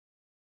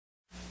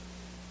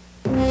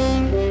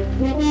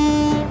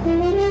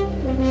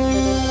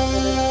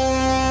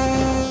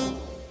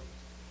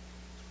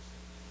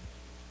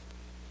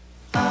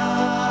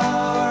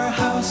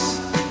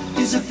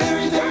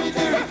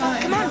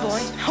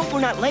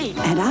late.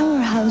 At our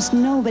house,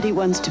 nobody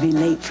wants to be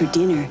late for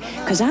dinner,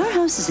 because our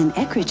house is an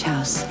Eckrich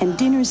house, and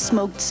dinner's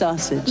smoked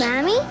sausage.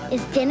 Mommy,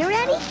 is dinner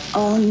ready?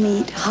 All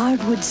meat,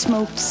 hardwood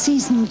smoked,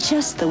 seasoned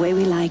just the way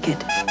we like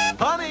it.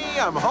 Honey,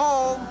 I'm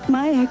home.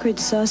 My Eckrich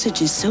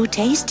sausage is so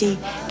tasty,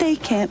 they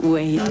can't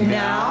wait.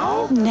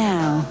 Now?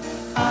 Now.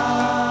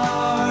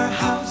 Our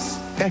house.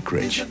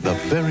 Eckrich, the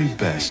very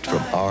best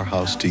from our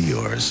house to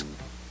yours.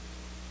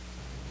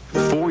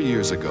 4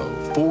 years ago,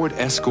 Ford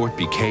Escort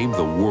became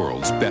the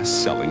world's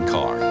best-selling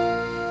car.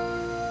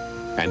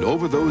 And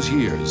over those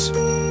years,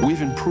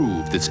 we've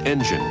improved its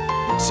engine,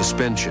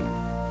 suspension,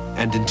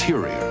 and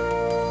interior.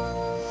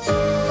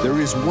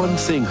 There is one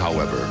thing,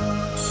 however,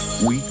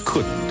 we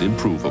couldn't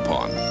improve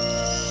upon.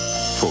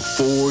 For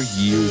 4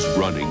 years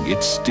running,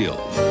 it's still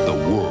the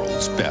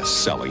world's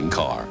best-selling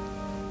car.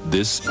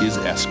 This is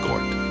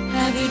Escort.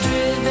 Have you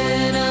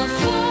driven a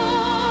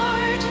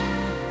Ford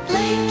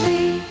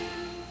lately?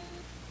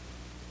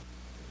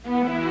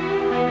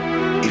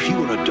 If you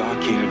are a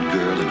dark-haired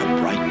girl in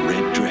a bright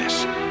red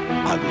dress,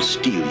 I will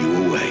steal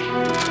you away.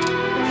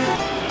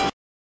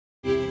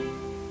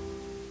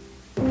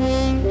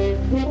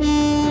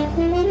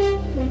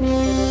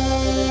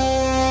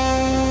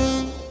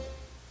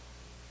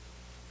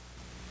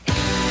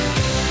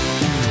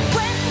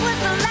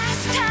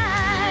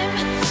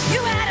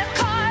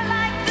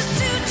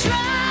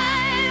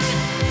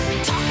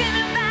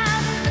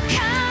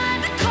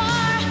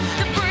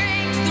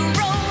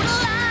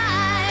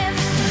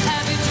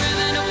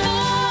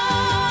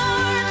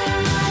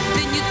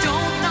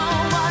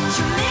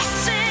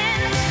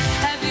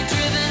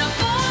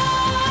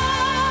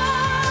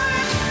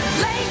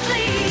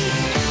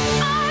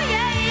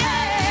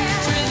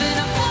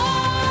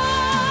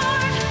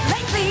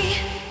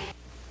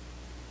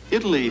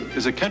 Italy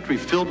is a country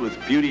filled with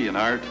beauty and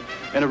art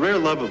and a rare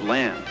love of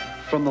land.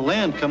 From the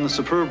land come the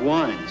superb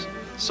wines,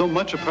 so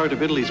much a part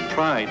of Italy's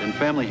pride and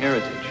family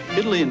heritage.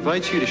 Italy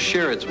invites you to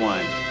share its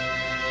wines.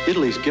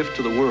 Italy's gift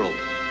to the world.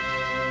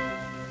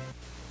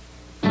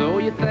 So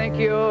you think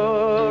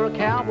you're a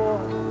cowboy,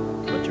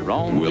 but you're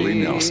only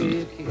Willie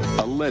Nelson,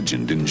 a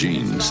legend in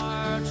jeans.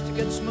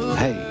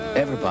 Hey,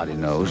 everybody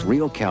knows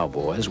real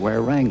cowboys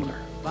wear Wrangler.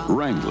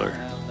 Wrangler,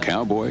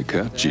 cowboy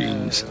cut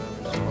jeans.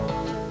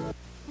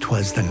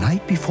 'Twas the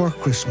night before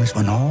Christmas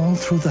when all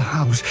through the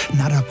house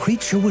not a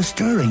creature was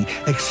stirring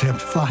except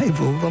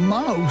Fievel the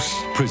mouse.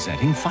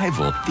 Presenting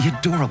Fievel, the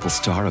adorable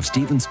star of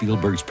Steven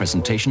Spielberg's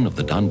presentation of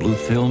the Don Bluth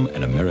film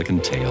An American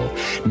Tale.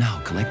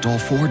 Now collect all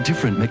 4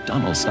 different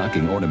McDonald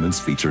stocking ornaments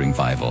featuring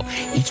Fievel.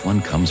 Each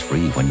one comes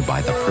free when you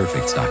buy the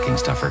perfect stocking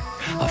stuffer.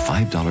 A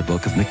 $5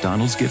 book of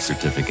McDonald's gift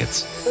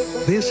certificates.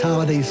 This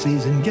holiday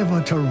season, give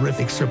a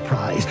terrific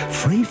surprise.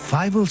 Free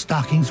Fievel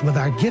stockings with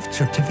our gift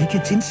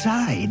certificates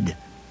inside.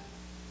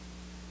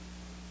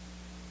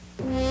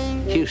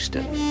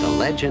 Houston, the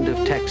legend of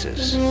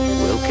Texas,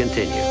 will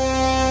continue.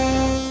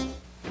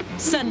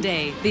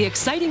 Sunday, the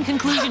exciting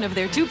conclusion of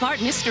their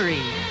 2-part mystery.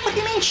 What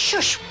do you mean,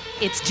 shush?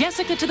 It's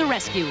Jessica to the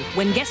rescue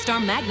when guest star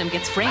Magnum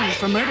gets framed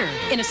for murder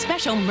in a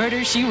special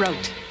Murder, She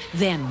Wrote.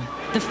 Then,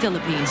 the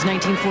Philippines,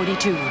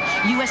 1942.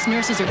 U.S.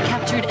 nurses are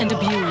captured and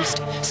abused.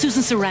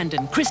 Susan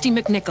Sarandon, Christy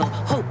McNichol,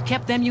 hope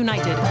kept them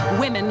united.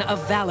 Women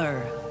of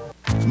valor.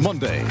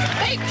 Monday.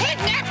 They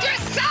kidnapped your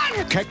son!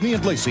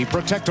 Cagney Lacey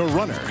protect a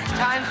runner.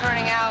 Time's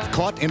running out.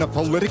 Caught in a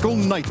political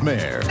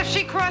nightmare. If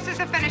she crosses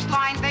the finish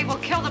line, they will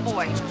kill the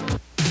boy.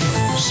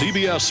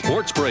 CBS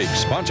Sportsbreak,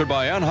 sponsored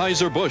by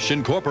Anheuser-Busch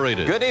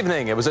Incorporated. Good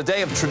evening. It was a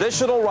day of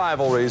traditional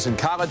rivalries in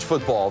college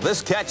football.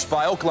 This catch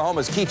by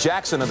Oklahoma's Keith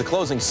Jackson in the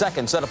closing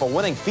second set up a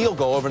winning field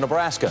goal over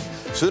Nebraska.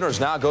 Sooners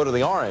now go to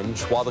the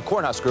orange, while the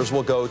Cornhuskers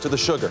will go to the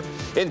sugar.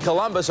 In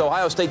Columbus,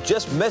 Ohio State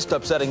just missed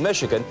upsetting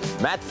Michigan.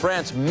 Matt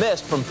France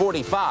missed from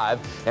 45,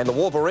 and the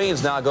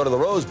Wolverines now go to the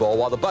Rose Bowl,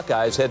 while the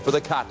Buckeyes head for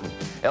the Cotton.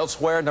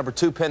 Elsewhere, number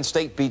 2 Penn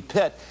State beat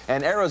Pitt,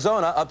 and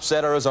Arizona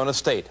upset Arizona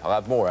State. I'll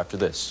have more after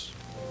this.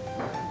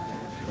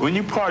 When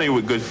you party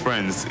with good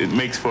friends, it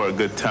makes for a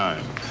good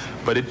time.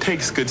 But it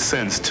takes good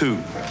sense, too.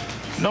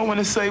 Know when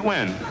to say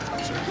when.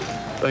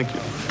 Thank you.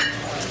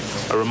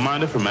 A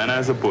reminder from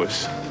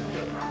Anheuser-Busch.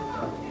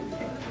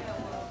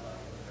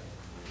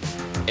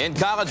 In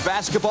college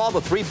basketball,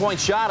 the three-point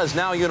shot is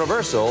now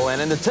universal.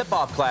 And in the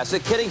Tip-Off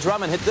Classic, Kenny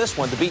Drummond hit this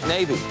one to beat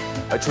Navy.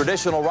 A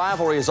traditional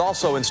rivalry is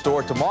also in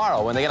store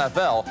tomorrow. In the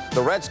NFL,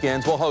 the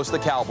Redskins will host the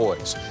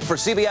Cowboys. For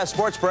CBS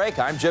Sports Break,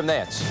 I'm Jim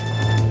Nantz.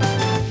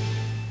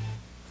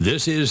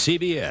 This is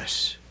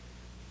CBS.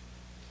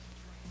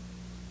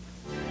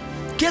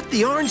 Get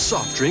the orange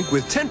soft drink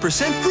with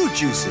 10% fruit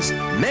juices.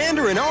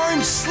 Mandarin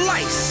Orange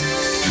Slice.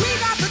 We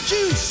got the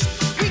juice.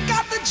 We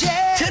got the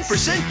jazz.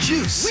 10%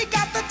 juice. We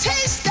got the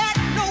taste that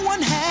no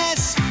one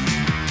has.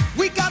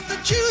 We got the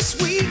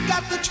juice. We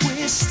got the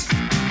twist.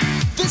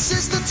 This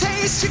is the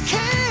taste you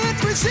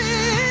can't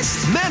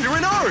resist.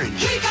 Mandarin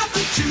Orange. We got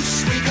the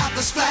juice. We got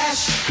the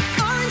splash.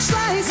 Orange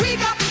Slice. We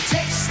got the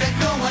taste that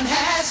no one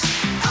has.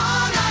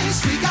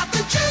 We got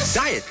the juice.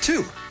 Diet,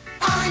 too.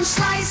 Orange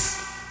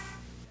Slice.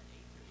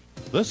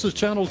 This is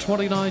Channel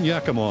 29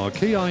 Yakima,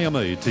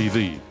 KIMA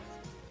TV.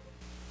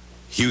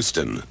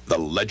 Houston, the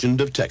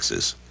legend of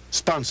Texas.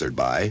 Sponsored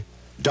by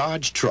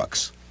Dodge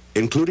Trucks,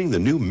 including the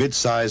new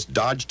mid-sized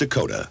Dodge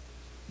Dakota.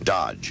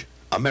 Dodge,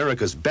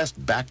 America's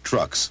best back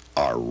trucks,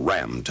 are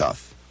ram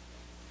tough.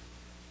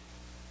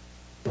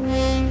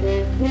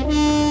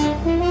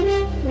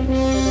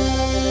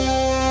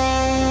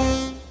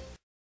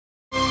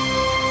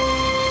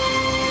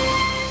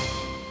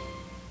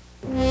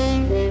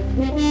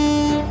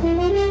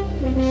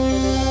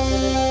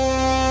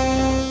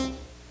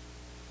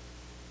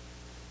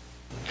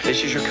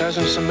 This is your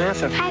cousin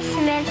Samantha. Hi,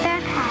 Samantha.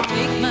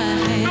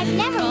 I've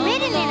never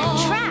ridden in a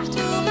truck.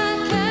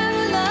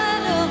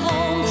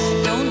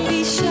 Don't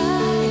be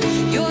shy,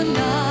 you're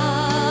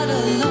not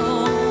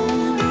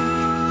alone.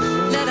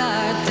 Let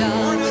our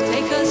dogs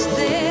take us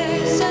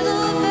there.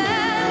 Settle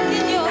back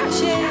in your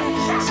chair.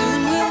 Soon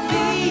we'll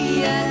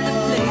be at the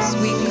place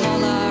we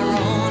call our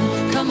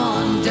own. Come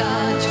on,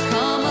 Dodge,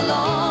 come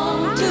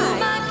along to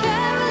my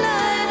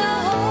Carolina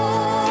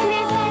home.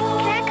 Samantha,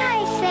 can I call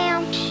you Sam?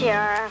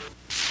 Sure.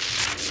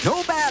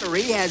 No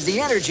battery has the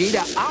energy to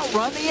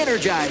outrun the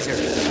Energizer,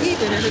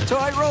 even in a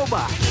toy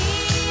robot.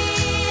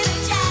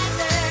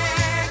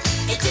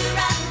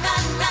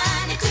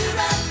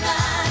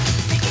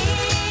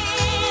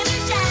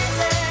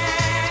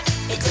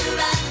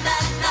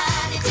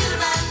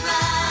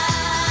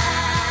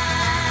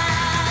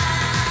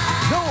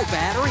 No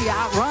battery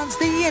outruns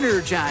the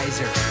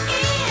Energizer.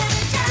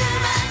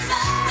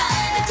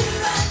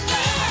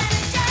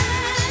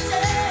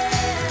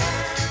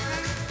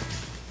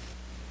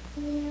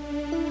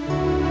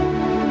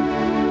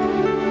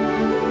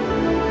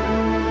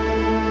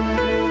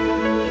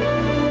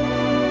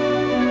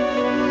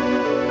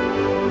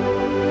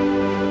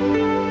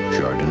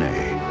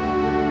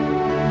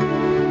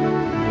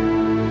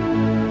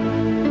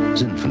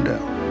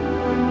 Zinfandel,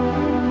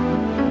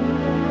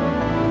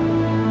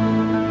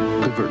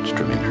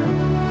 Gewürztraminer,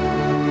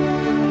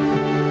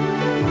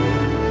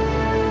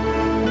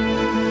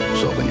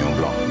 Sauvignon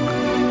Blanc,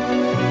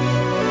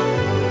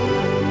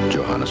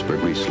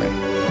 Johannesburg Riesling,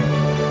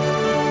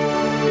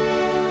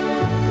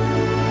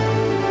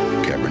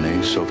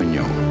 Cabernet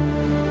Sauvignon,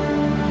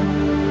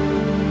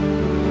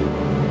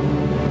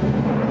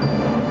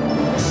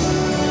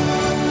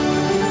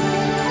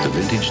 the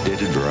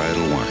vintage-dated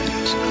varietal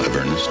wines of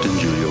Ernest and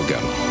Julio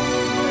Gallo.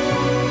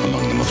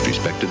 Among the most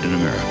respected in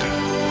America.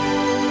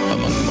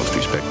 Among the most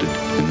respected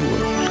in the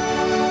world.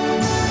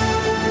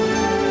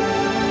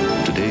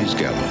 Today's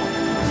Gallo.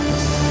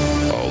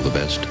 All the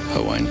best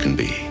a wine can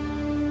be.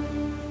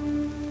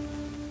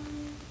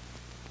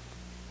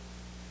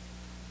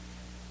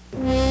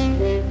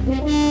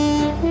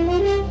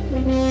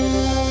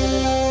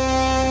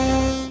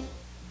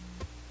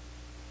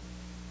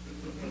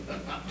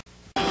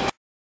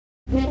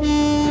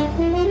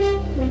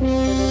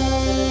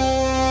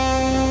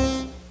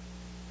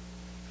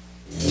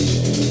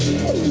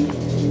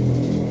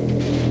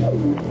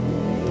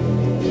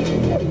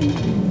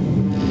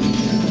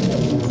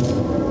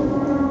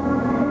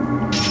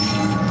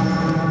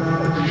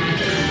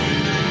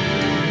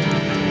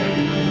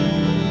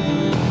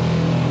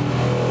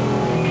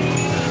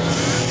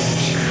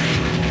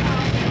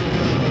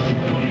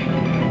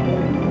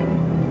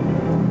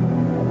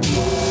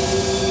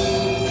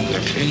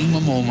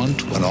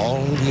 When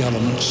all the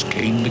elements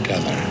came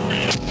together.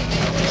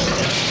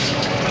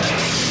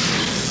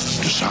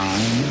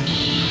 Design,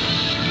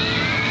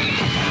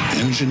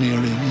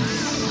 engineering,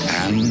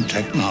 and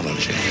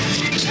technology.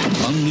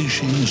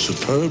 Unleashing a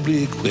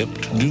superbly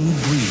equipped new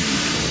breed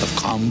of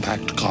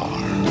compact car.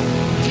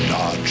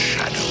 Dodge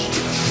Shadow.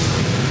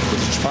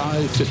 With its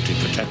 550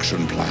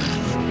 protection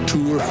plan,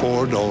 2- or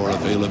 4-door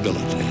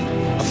availability,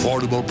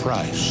 affordable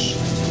price,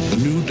 the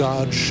new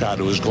Dodge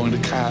Shadow is going to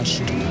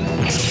cast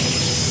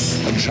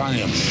a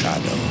giant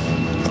shadow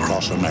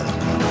across America.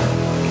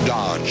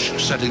 Dodge,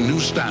 setting new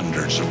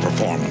standards of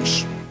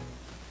performance.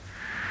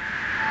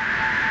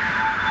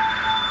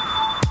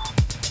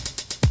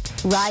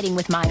 Riding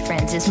with my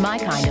friends is my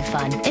kind of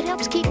fun. It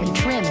helps keep me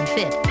trim and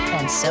fit,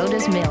 and so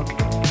does milk.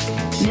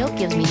 Milk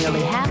gives me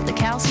nearly half the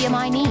calcium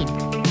I need,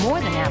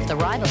 more than half the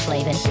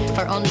riboflavin,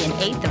 for only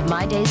 1/8 of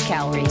my day's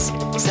calories.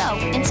 So,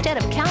 instead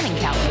of counting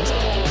calories,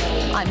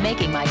 I'm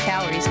making my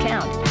calories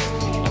count.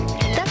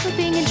 That's what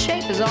being in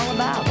shape is all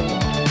about.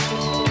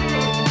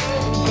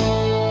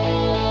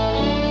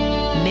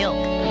 Milk.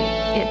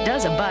 It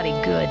does a body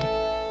good.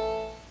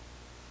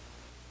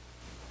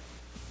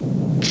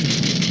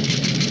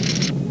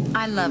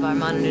 I love our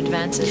modern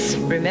advances.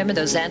 Remember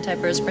those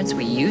antiperspirants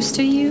we used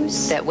to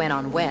use? That went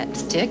on wet,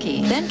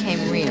 sticky. Then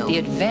came Real, the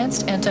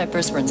advanced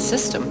antiperspirant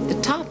system. The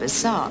top is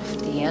soft.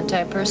 The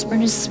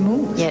antiperspirant is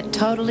smooth, yet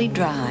totally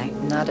dry.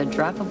 Not a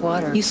drop of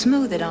water. You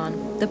smooth it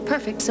on. The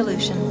perfect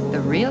solution. The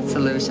real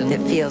solution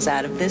that feels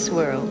out of this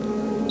world.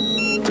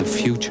 The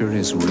future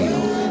is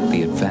Real.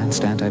 The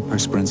advanced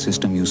antiperspirant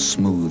system you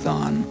smooth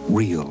on.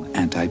 Real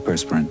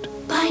antiperspirant.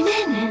 By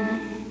Nan.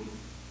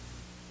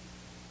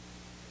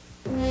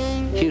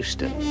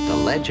 Houston, the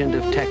legend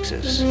of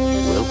Texas,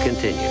 will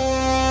continue.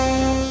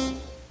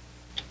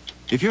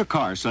 If your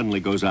car suddenly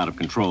goes out of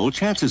control,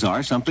 chances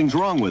are something's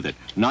wrong with it.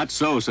 Not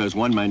so, says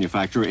one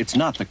manufacturer. It's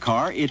not the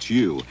car, it's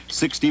you.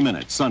 60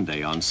 Minutes,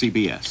 Sunday on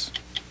CBS.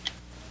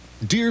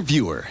 Dear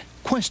viewer,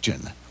 question.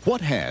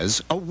 What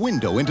has a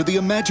window into the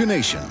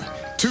imagination?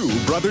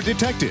 2 brother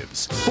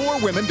detectives.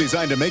 4 women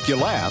designed to make you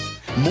laugh.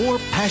 More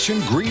passion,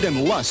 greed,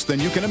 and lust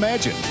than you can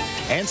imagine.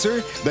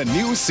 Answer, the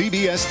new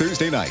CBS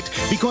Thursday Night.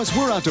 Because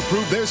we're out to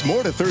prove there's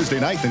more to Thursday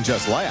night than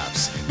just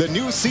laughs. The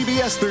new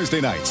CBS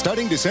Thursday Night,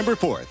 starting December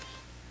 4th.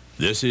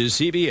 This is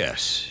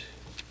CBS.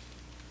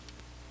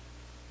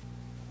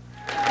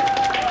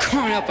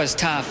 Growing up was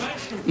tough.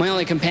 My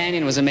only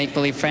companion was a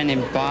make-believe friend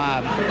named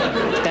Bob.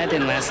 But that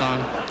didn't last long.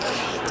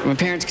 My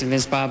parents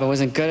convinced Bob I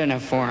wasn't good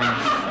enough for him.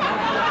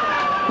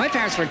 My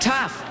parents were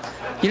tough.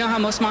 You know how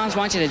most moms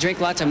want you to drink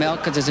lots of milk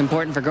because it's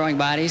important for growing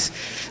bodies?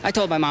 I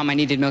told my mom I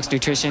needed milk's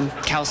nutrition,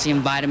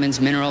 calcium,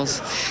 vitamins,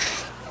 minerals.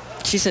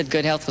 She said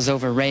good health was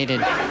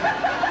overrated.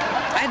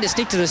 I had to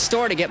sneak to the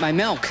store to get my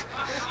milk.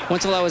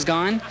 Once while I was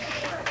gone,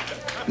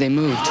 they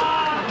moved.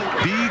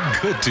 Be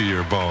good to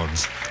your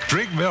bones.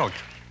 Drink milk.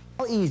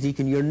 How easy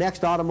can your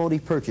next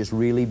automotive purchase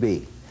really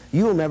be?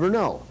 You'll never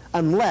know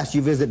unless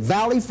you visit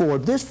Valley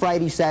Ford this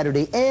Friday,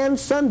 Saturday, and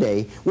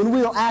Sunday when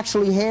we'll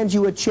actually hand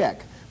you a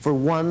check for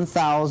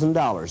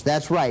 $1,000.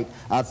 That's right,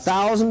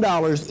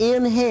 $1,000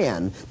 in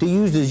hand to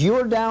use as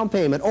your down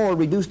payment or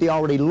reduce the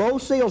already low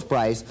sales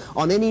price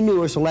on any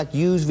new or select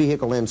used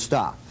vehicle in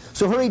stock.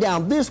 So hurry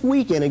down this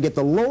weekend and get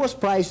the lowest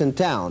price in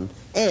town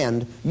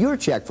and your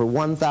check for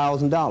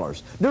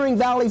 $1,000 during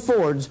Valley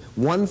Ford's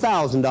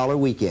 $1,000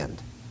 weekend.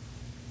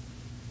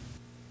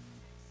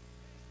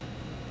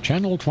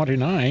 Channel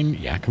 29,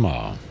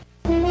 Yakima.